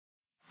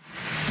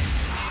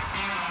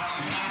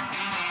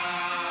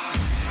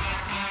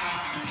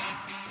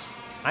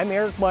I'm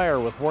Eric Meyer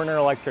with Werner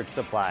Electric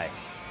Supply.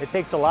 It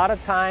takes a lot of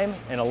time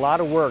and a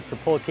lot of work to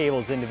pull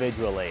cables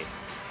individually.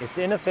 It's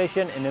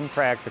inefficient and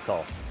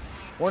impractical.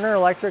 Werner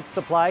Electric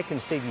Supply can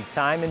save you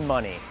time and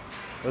money.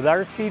 With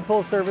our speed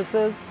pull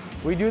services,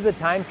 we do the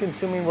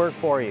time-consuming work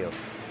for you.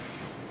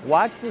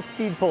 Watch the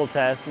speed pull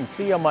test and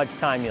see how much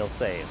time you'll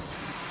save.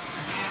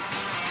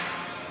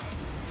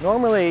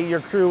 Normally, your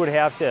crew would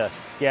have to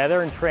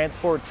gather and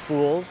transport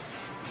spools,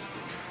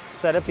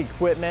 set up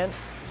equipment,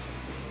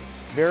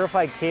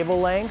 verify cable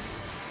lengths,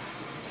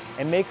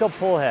 and make up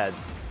pull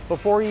heads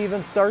before you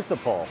even start the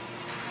pull.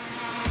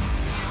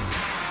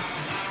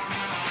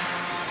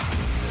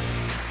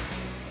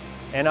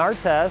 In our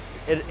test,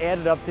 it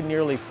added up to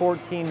nearly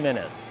 14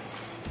 minutes.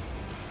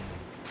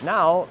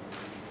 Now,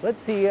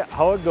 let's see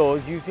how it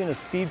goes using a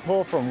speed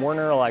pull from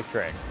Werner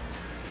Electric.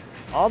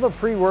 All the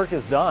pre-work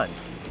is done.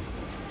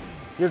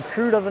 Your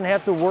crew doesn't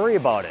have to worry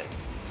about it.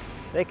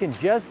 They can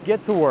just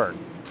get to work.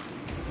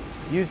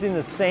 Using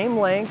the same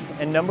length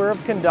and number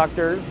of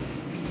conductors,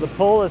 the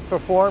pull is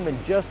performed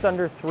in just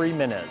under 3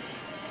 minutes.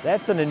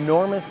 That's an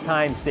enormous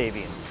time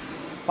savings,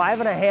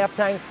 5.5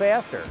 times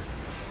faster.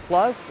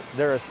 Plus,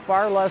 there is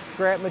far less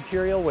scrap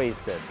material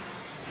wasted.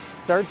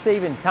 Start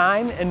saving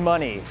time and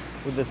money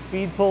with the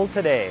speed pull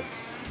today.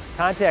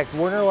 Contact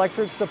Werner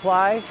Electric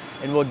Supply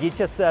and we'll get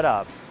you set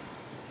up.